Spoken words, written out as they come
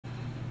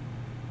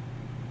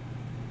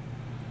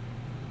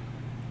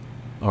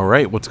All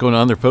right, what's going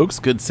on there, folks?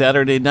 Good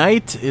Saturday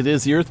night. It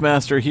is the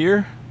Earthmaster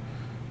here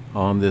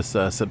on this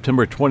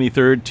September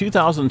 23rd,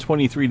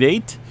 2023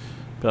 date,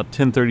 about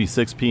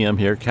 10:36 p.m.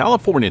 here,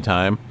 California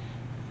time.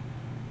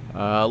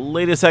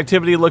 Latest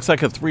activity looks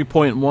like a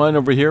 3.1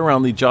 over here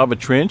around the Java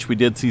Trench. We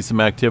did see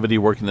some activity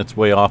working its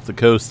way off the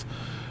coast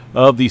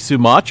of the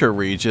Sumatra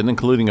region,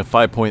 including a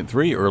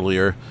 5.3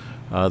 earlier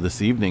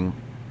this evening.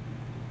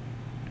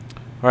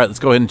 All right, let's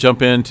go ahead and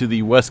jump into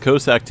the West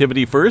Coast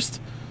activity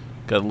first.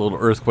 Got a little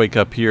earthquake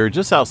up here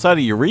just outside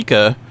of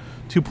Eureka,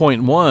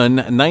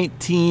 2.1,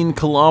 19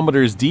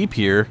 kilometers deep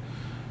here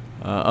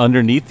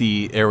underneath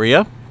the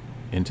area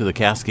into the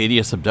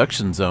Cascadia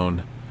subduction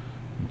zone.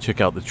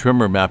 Check out the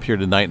tremor map here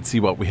tonight and see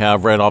what we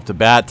have right off the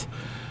bat.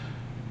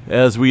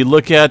 As we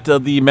look at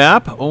the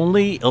map,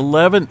 only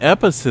 11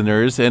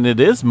 epicenters, and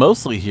it is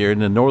mostly here in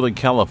the Northern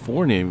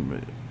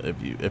California.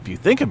 If you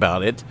think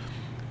about it,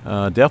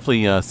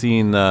 definitely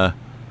seeing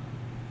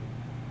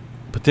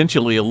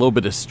potentially a little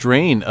bit of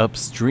strain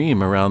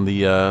upstream around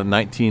the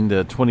 19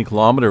 to 20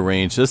 kilometer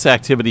range. This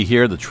activity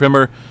here, the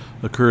tremor,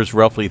 occurs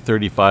roughly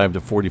 35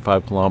 to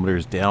 45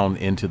 kilometers down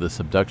into the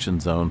subduction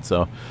zone.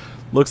 So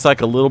looks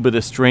like a little bit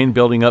of strain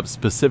building up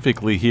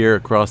specifically here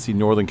across the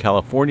Northern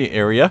California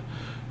area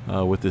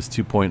with this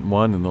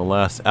 2.1 in the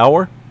last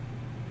hour.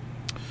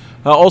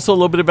 Also a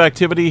little bit of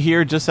activity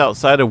here just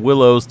outside of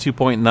Willows,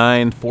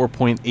 2.9,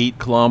 4.8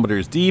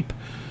 kilometers deep.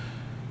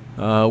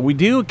 We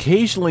do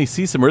occasionally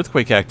see some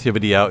earthquake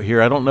activity out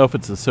here. I don't know if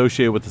it's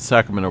associated with the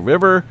Sacramento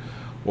River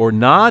or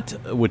not,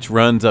 which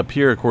runs up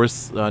here, of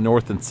course,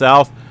 north and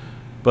south.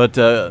 But,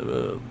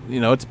 you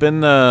know, it's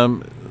been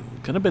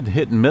kind of been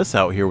hit and miss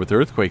out here with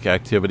earthquake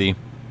activity.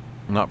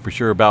 I'm not for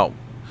sure about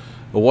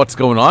what's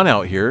going on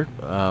out here.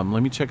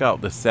 Let me check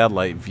out the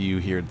satellite view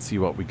here and see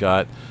what we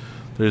got.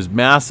 There's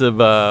massive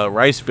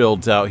rice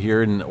fields out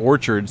here and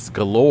orchards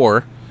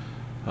galore.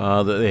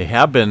 They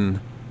have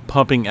been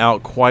pumping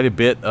out quite a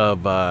bit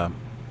of,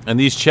 and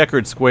these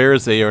checkered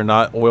squares, they are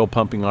not oil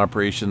pumping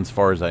operations as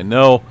far as I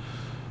know.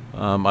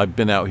 I've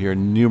been out here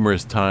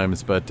numerous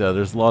times, but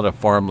there's a lot of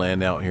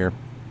farmland out here.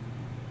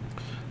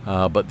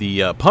 But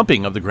the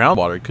pumping of the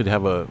groundwater could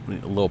have a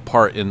little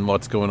part in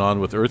what's going on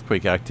with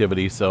earthquake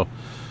activity, so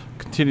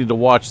continue to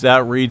watch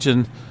that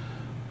region.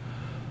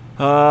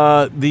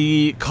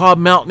 The Cobb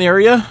Mountain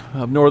area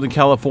of Northern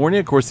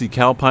California, of course, the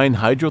Calpine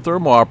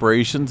hydrothermal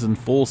operations in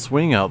full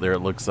swing out there,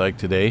 it looks like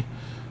today.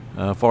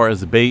 As far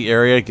as the Bay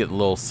Area, getting a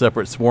little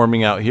separate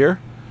swarming out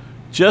here.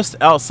 Just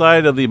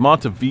outside of the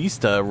Monte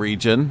Vista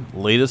region,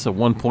 latest of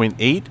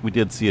 1.8. We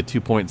did see a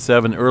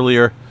 2.7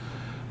 earlier,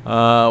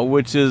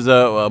 which is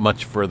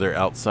much further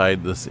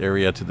outside this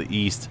area to the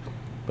east.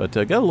 But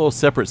got a little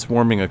separate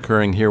swarming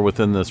occurring here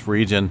within this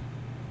region.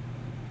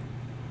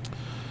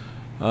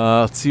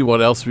 Let's see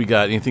what else we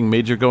got. Anything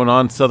major going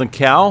on? Southern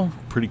Cal,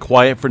 pretty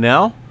quiet for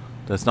now.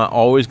 That's not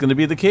always going to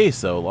be the case,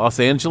 though. Los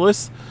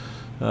Angeles,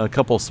 a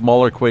couple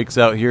smaller quakes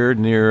out here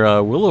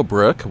near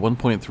Willowbrook,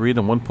 1.3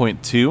 to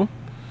 1.2.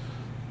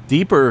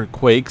 Deeper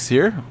quakes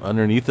here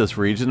underneath this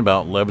region,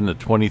 about 11 to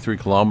 23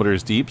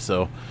 kilometers deep,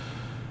 so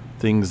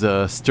things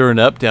stirring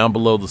up down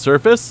below the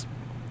surface.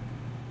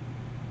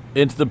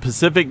 Into the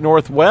Pacific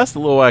Northwest, a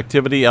little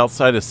activity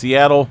outside of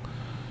Seattle.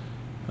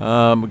 We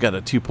got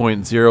a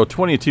 2.0,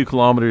 22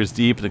 kilometers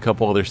deep, and a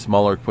couple other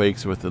smaller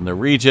quakes within the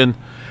region.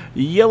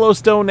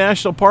 Yellowstone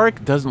National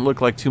Park, doesn't look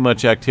like too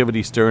much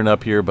activity stirring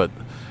up here, but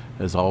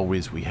as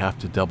always, we have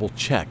to double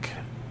check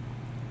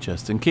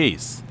just in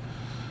case.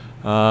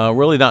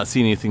 Really not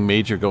seeing anything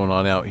major going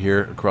on out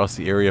here across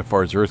the area as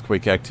far as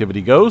earthquake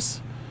activity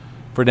goes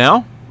for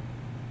now.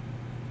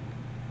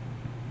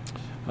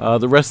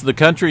 The rest of the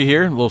country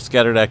here, a little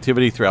scattered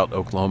activity throughout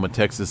Oklahoma,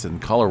 Texas, and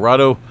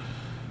Colorado.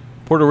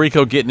 Puerto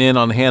Rico getting in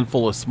on a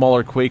handful of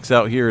smaller quakes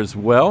out here as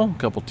well. A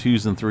couple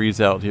 2s and 3s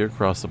out here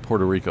across the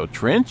Puerto Rico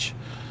Trench.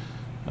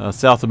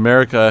 South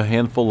America, a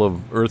handful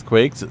of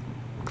earthquakes,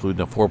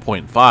 including a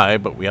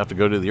 4.5, but we have to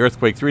go to the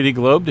Earthquake 3D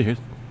Globe to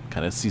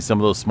kind of see some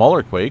of those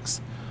smaller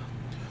quakes.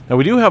 Now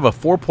we do have a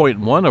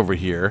 4.1 over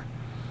here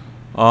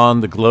on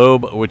the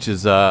globe, which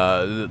is,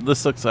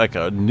 this looks like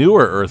a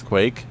newer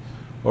earthquake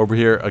over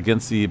here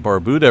against the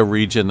Barbuda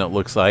region, it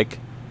looks like.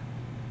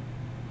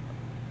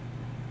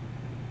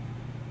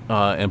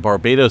 And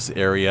Barbados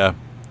area.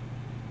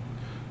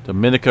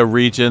 Dominica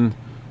region.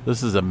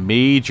 This is a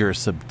major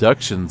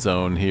subduction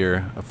zone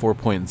here, a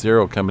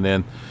 4.0 coming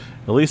in,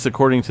 at least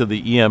according to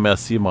the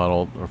EMSC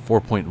model, or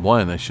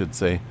 4.1, I should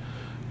say.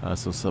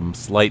 So some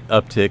slight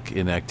uptick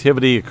in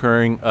activity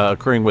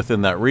occurring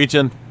within that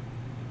region.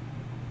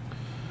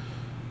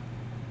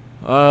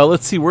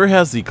 Let's see, where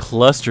has the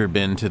cluster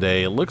been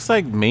today? It looks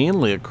like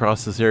mainly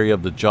across this area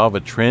of the Java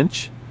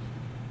Trench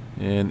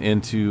and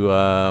into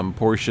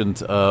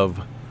portions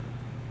of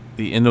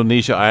the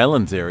Indonesia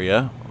Islands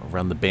area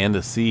around the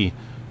Banda Sea.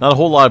 Not a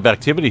whole lot of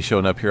activity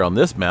showing up here on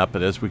this map,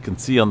 but as we can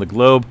see on the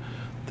globe,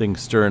 things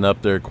stirring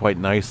up there quite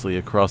nicely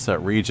across that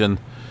region.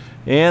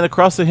 And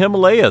across the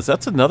Himalayas,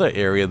 that's another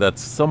area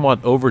that's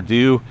somewhat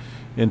overdue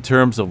in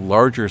terms of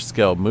larger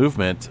scale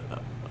movement.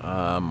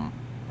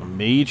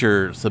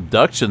 major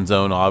subduction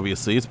zone,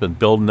 obviously. It's been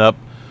building up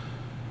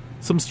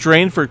some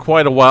strain for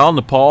quite a while.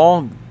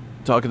 Nepal,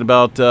 talking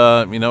about,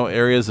 you know,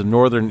 areas of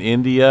northern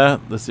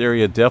India. This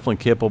area definitely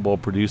capable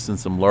of producing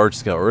some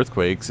large-scale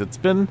earthquakes. It's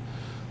been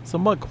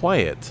somewhat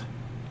quiet,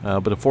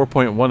 but a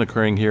 4.1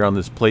 occurring here on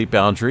this plate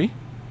boundary.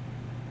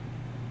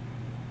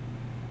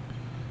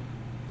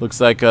 Looks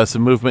like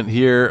some movement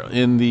here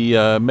in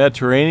the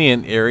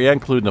Mediterranean area,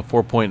 including a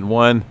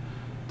 4.1.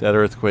 That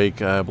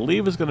earthquake, I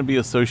believe, is going to be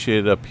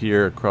associated up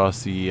here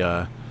across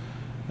the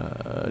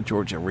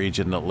Georgia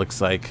region. It looks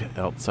like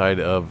outside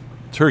of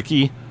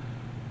Turkey.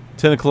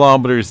 10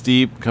 kilometers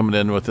deep, coming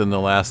in within the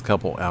last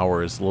couple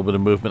hours. A little bit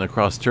of movement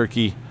across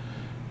Turkey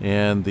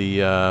and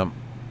the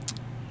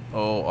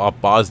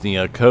off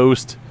Bosnia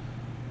coast,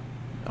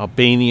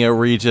 Albania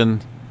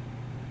region.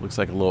 Looks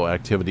like a little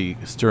activity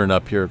stirring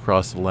up here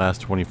across the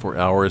last 24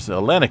 hours.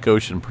 Atlantic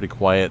Ocean, pretty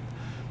quiet.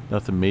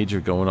 Nothing major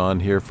going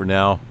on here for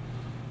now.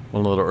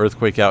 One little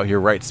earthquake out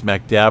here right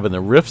smack dab in the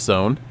rift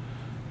zone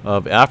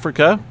of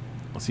Africa.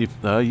 Let's see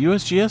if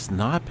USGS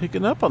not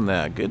picking up on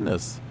that.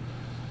 Goodness.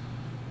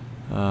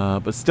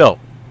 But still,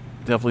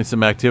 definitely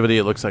some activity.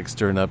 It looks like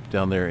stirring up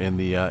down there in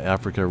the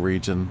Africa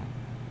region.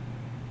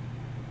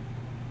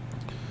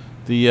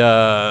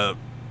 The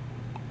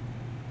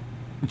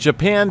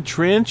Japan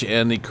Trench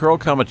and the Kuril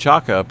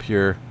Kamchatka up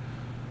here,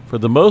 for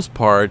the most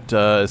part,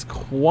 is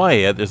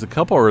quiet. There's a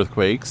couple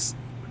earthquakes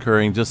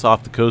occurring just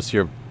off the coast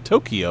here of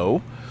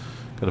Tokyo.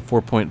 Got a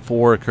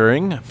 4.4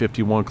 occurring,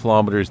 51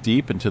 kilometers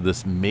deep into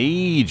this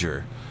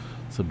major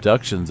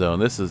subduction zone.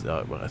 This is,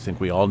 I think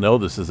we all know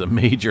this is a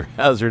major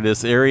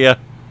hazardous area.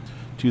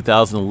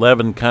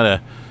 2011 kind of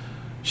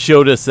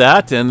showed us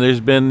that, and there's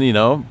been, you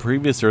know,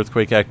 previous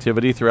earthquake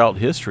activity throughout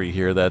history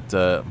here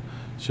that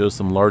shows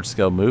some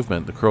large-scale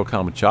movement. The Kuril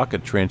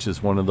Kamchatka Trench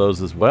is one of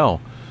those as well.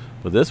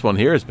 But this one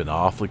here has been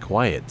awfully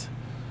quiet.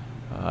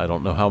 I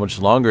don't know how much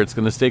longer it's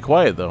going to stay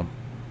quiet, though.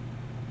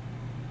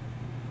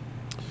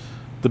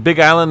 The Big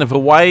Island of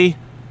Hawaii,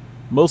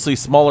 mostly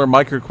smaller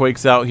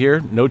microquakes out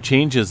here. No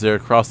changes there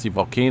across the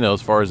volcano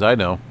as far as I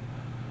know.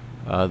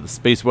 The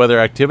space weather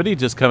activity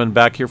just coming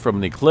back here from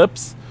an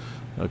eclipse.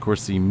 Of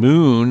course, the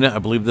moon, I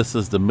believe this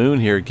is the moon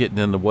here, getting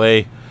in the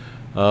way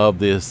of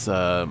this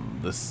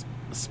this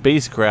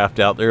spacecraft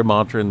out there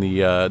monitoring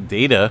the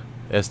data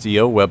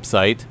SDO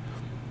website.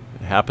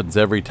 It happens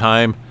every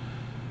time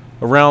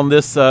around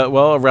this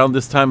around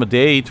this time of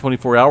day,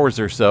 24 hours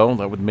or so.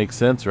 That would make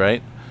sense,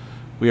 right?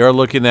 We are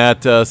looking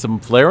at some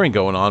flaring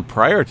going on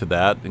prior to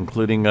that,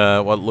 including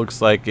what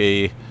looks like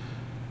a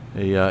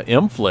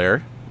M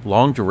flare,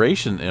 long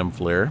duration M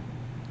flare,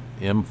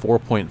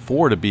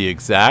 M4.4 to be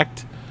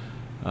exact.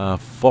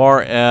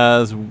 Far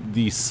as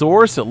the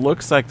source, it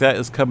looks like that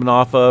is coming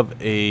off of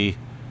a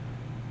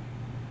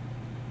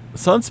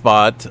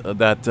sunspot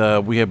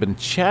that we have been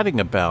chatting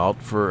about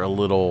for a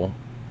little,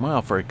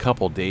 well, for a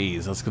couple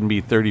days. That's going to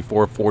be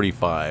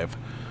 3445.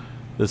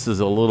 This is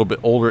a little bit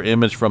older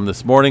image from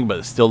this morning, but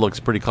it still looks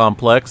pretty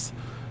complex.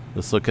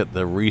 Let's look at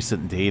the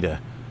recent data.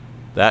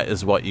 That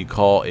is what you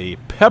call a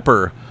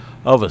pepper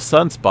of a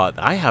sunspot.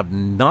 I have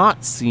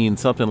not seen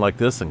something like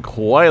this in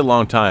quite a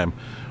long time,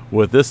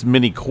 with this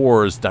many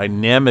cores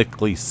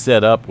dynamically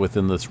set up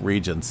within this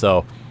region.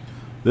 So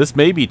this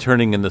may be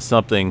turning into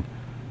something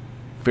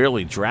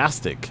fairly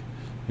drastic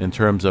in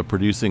terms of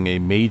producing a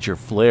major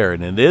flare,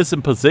 and it is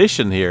in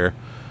position here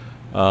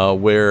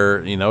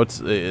where, you know,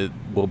 it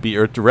will be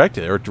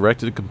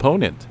Earth-directed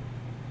component.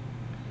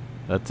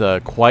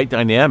 That's quite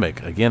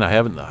dynamic. Again, I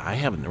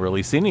haven't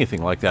really seen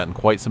anything like that in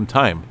quite some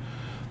time.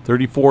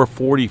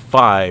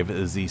 3445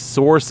 is the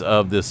source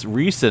of this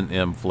recent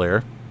M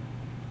flare,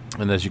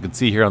 and as you can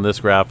see here on this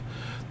graph,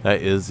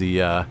 that is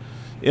the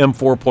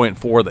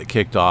M4.4 that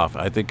kicked off.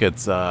 I think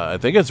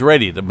it's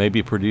ready to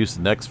maybe produce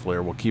the next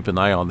flare. We'll keep an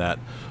eye on that.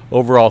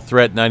 Overall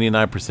threat,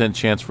 99%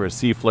 chance for a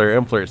C flare,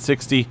 M flare at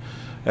 60,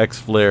 X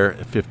flare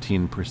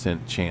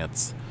 15%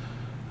 chance.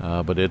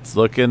 But it's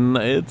looking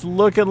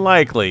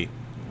likely.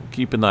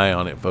 Keep an eye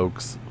on it,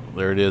 folks.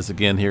 There it is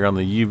again here on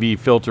the UV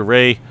filter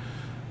array.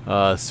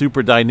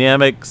 Super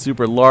dynamic,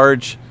 super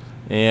large,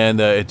 and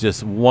it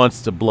just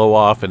wants to blow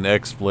off an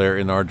X flare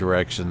in our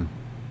direction.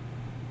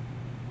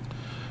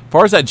 As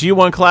far as that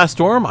G1 class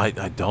storm, I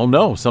don't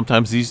know.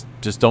 Sometimes these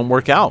just don't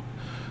work out.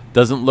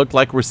 Doesn't look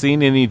like we're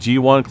seeing any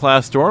G1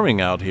 class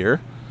storming out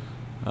here.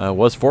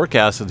 Was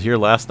forecasted here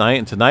last night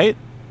and tonight.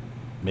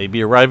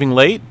 Maybe arriving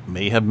late,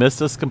 may have missed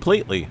us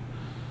completely.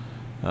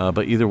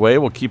 But either way,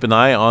 we'll keep an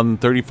eye on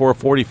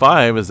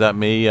 3445, as that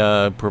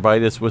may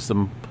provide us with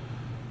some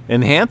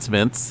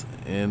enhancements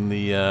in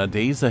the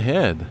days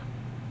ahead.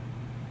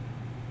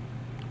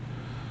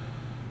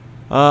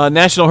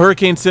 National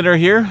Hurricane Center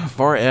here, as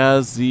far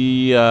as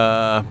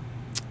the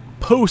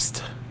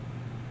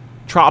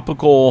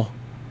post-tropical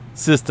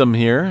system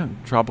here,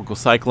 tropical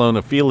cyclone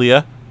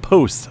Ophelia,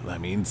 post,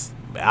 that means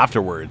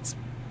afterwards.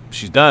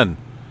 She's done.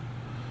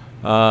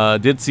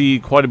 Did see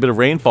quite a bit of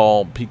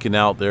rainfall peeking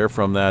out there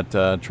from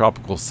that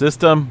tropical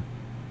system.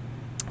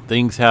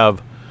 Things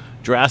have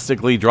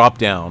drastically drop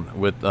down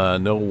with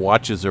no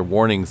watches or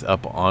warnings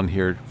up on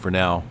here for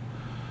now.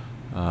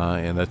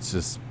 And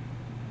that's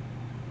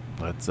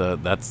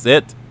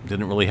it.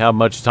 Didn't really have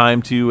much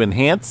time to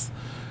enhance,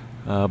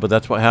 but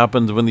that's what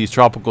happens when these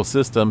tropical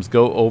systems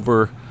go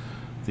over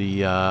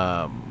the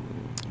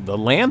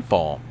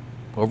landfall,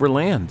 over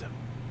land.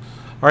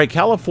 All right,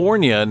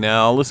 California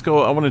now. Let's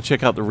go. I want to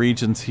check out the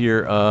regions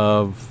here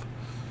of...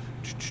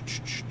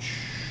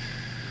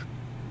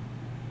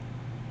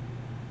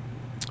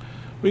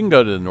 We can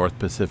go to the North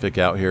Pacific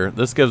out here.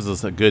 This gives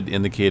us a good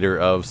indicator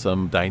of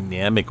some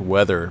dynamic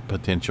weather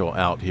potential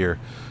out here.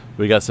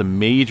 We got some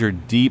major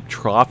deep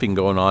troughing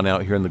going on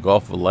out here in the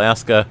Gulf of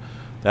Alaska.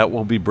 That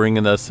will be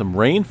bringing us some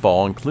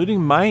rainfall,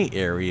 including my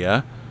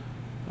area,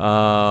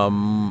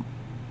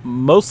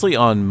 mostly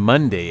on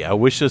Monday. I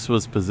wish this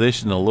was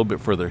positioned a little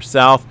bit further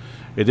south.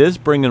 It is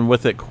bringing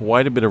with it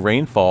quite a bit of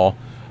rainfall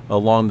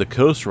along the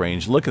coast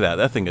range. Look at that.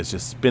 That thing is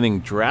just spinning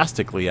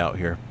drastically out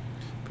here.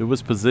 If it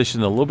was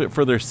positioned a little bit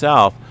further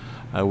south,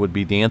 I would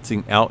be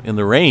dancing out in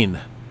the rain.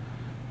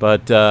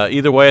 But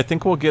either way, I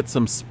think we'll get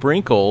some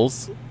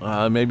sprinkles,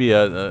 maybe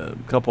a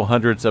couple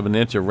hundredths of an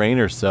inch of rain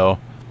or so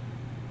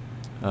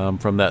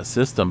from that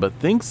system. But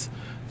things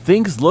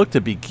look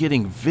to be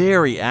getting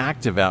very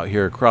active out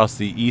here across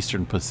the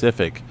eastern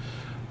Pacific.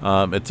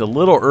 It's a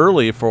little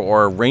early for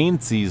our rain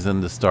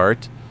season to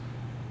start,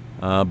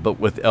 but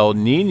with El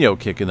Nino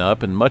kicking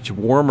up and much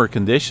warmer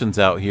conditions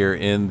out here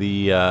in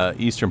the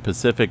eastern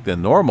Pacific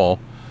than normal,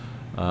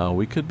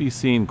 we could be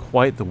seeing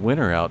quite the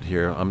winter out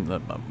here.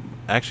 I'm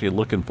actually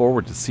looking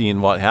forward to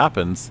seeing what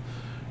happens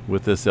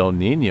with this El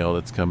Nino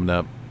that's coming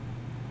up.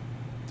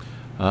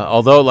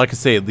 Although, like I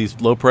say, these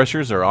low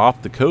pressures are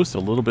off the coast a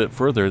little bit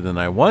further than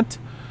I want.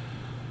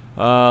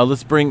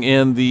 Let's bring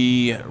in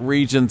the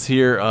regions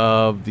here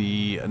of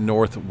the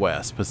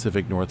Northwest,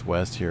 Pacific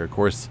Northwest here. Of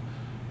course,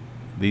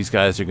 these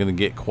guys are going to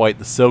get quite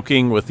the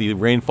soaking with the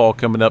rainfall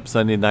coming up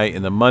Sunday night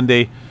and the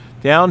Monday.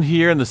 Down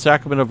here in the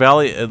Sacramento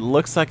Valley, it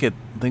looks like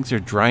things are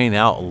drying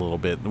out a little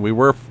bit. We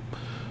were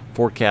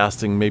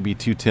forecasting maybe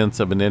 0.2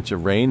 of an inch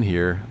of rain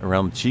here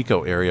around the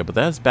Chico area, but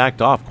that has backed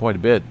off quite a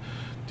bit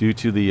due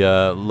to the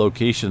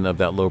location of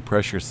that low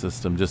pressure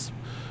system just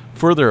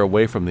further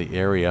away from the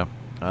area.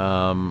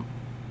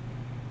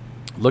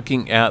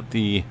 Looking at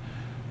the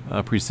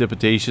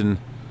precipitation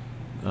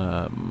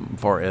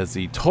far as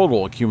the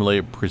total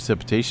accumulated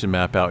precipitation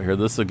map out here,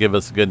 this will give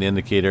us a good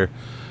indicator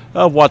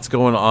of what's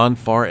going on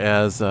far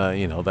as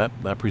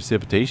that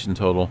precipitation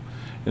total.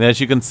 And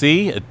as you can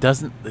see, it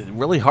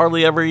really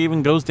hardly ever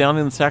even goes down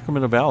in the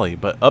Sacramento Valley.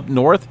 But up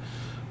north,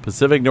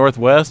 Pacific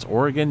Northwest,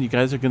 Oregon, you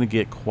guys are going to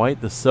get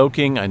quite the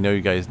soaking. I know you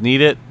guys need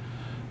it,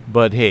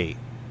 but hey,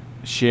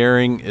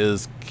 sharing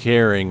is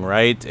caring,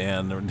 right?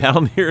 And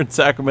down here in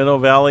Sacramento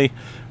Valley,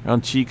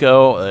 around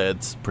Chico,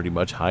 it's pretty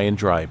much high and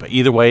dry. But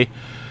either way,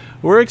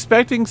 we're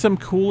expecting some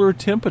cooler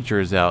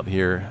temperatures out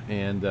here.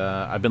 And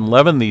I've been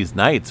loving these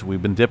nights.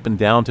 We've been dipping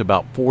down to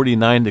about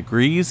 49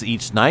 degrees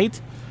each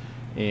night.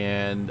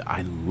 And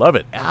I love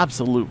it.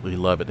 Absolutely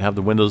love it. Have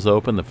the windows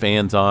open, the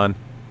fans on.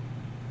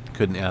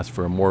 Couldn't ask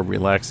for a more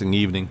relaxing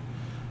evening.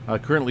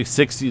 Currently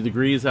 60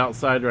 degrees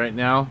outside right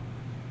now.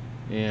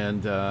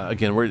 And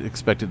again, we're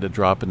expected to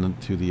drop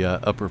into the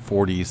upper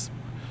 40s.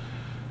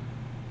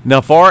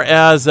 Now, far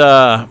as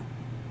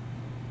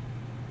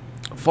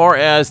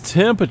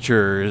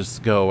temperatures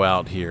go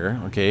out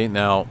here, okay,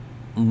 now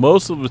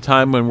most of the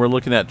time when we're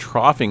looking at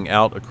troughing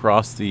out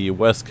across the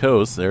west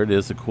coast, there it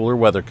is, the cooler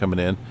weather coming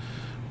in,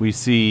 we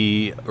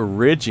see a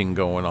ridging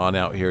going on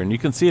out here, and you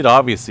can see it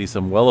obviously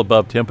some well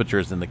above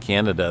temperatures in the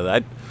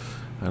Canada.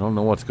 I don't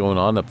know what's going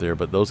on up there,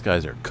 but those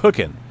guys are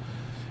cooking.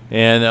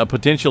 And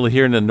potentially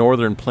here in the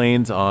northern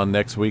plains on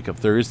next week of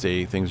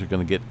Thursday, things are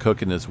going to get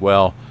cooking as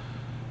well.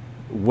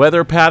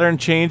 Weather pattern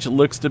change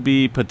looks to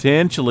be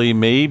potentially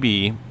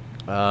maybe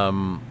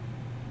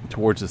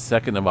towards the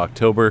 2nd of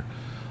October.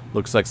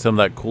 Looks like some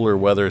of that cooler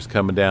weather is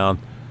coming down.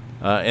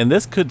 And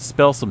this could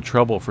spell some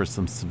trouble for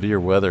some severe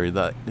weather. You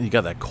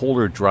got that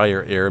colder,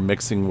 drier air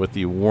mixing with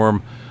the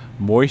warm,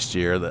 moist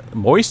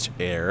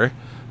air,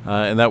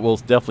 and that will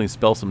definitely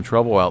spell some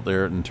trouble out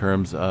there in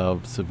terms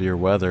of severe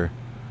weather.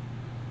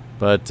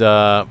 But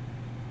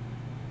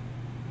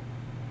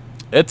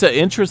it's an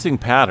interesting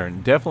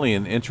pattern, definitely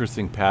an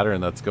interesting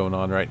pattern that's going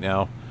on right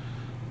now.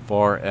 As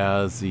far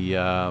as the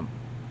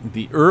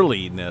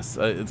earliness,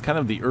 it's kind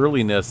of the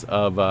earliness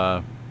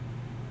of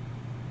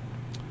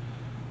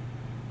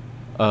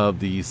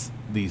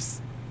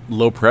these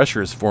low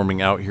pressures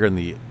forming out here in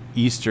the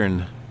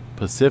eastern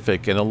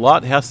Pacific, and a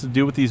lot has to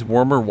do with these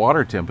warmer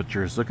water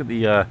temperatures. Look at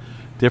the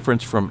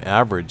difference from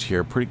average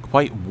here.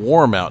 Quite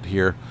warm out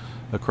here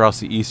across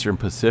the eastern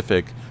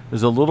Pacific.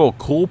 There's a little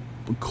cool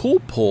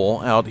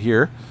pull out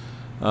here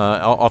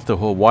off the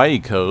Hawaii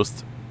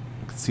coast.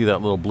 You can see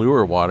that little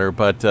bluer water,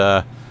 but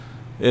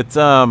it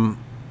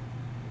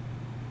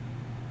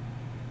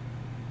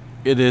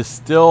is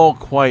still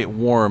quite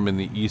warm in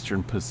the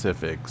eastern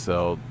Pacific.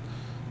 So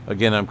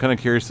again, I'm kind of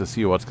curious to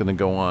see what's going to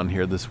go on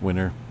here this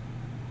winter.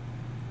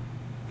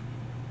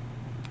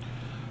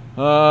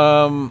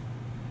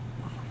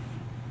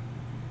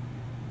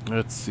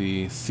 Let's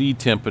see. Sea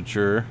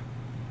temperature.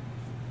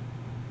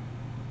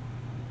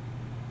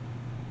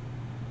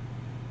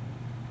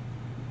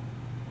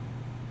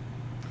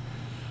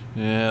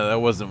 Yeah, that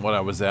wasn't what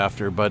I was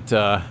after, but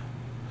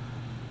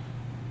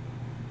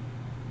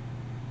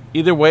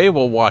either way,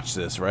 we'll watch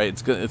this, right?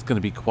 It's going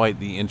to be quite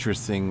the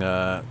interesting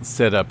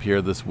setup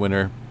here this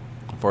winter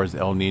as far as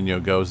El Nino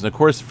goes. And of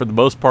course, for the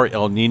most part,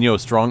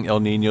 strong El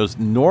Ninos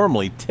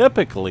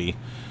typically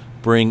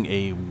bring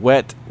a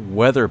wet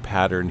weather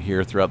pattern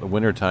here throughout the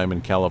wintertime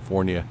in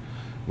California.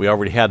 We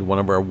already had one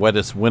of our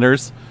wettest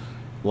winters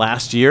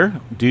last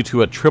year due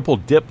to a triple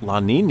dip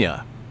La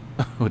Nina,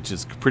 which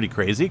is pretty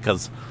crazy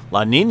because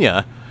La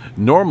Nina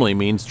normally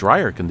means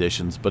drier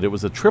conditions, but it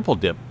was a triple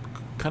dip,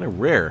 kind of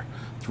rare.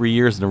 3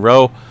 years in a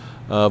row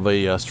of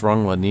a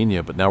strong La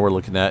Nina, but now we're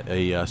looking at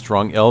a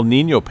strong El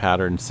Nino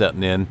pattern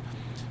setting in.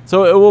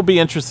 So it will be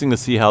interesting to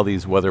see how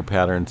these weather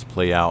patterns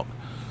play out.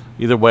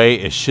 Either way,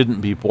 it shouldn't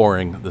be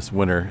boring this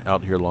winter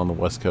out here along the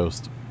West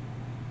Coast.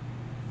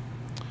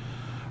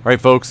 All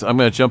right, folks, I'm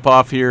going to jump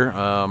off here.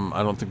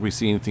 I don't think we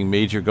see anything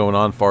major going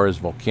on as far as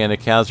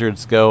volcanic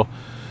hazards go.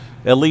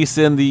 At least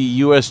in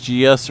the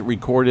USGS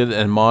recorded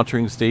and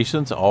monitoring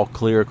stations, all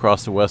clear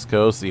across the West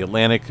Coast. The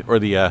Atlantic, or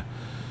the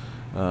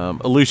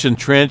Aleutian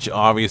Trench,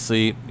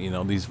 obviously, you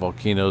know, these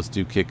volcanoes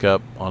do kick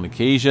up on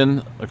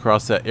occasion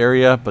across that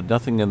area, but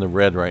nothing in the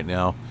red right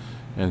now.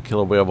 And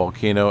Kilauea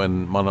Volcano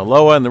and Mauna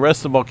Loa and the rest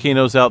of the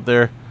volcanoes out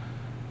there,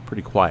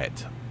 pretty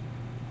quiet.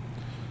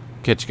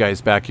 Catch you guys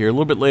back here a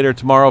little bit later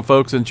tomorrow,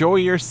 folks. Enjoy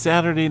your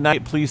Saturday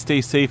night. Please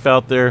stay safe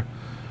out there.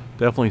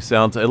 Definitely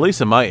sounds, at least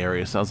in my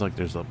area, sounds like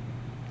there's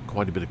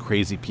quite a bit of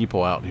crazy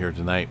people out here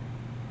tonight.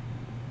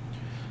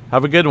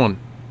 Have a good one.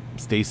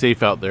 Stay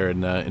safe out there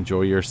and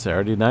enjoy your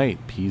Saturday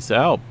night. Peace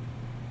out.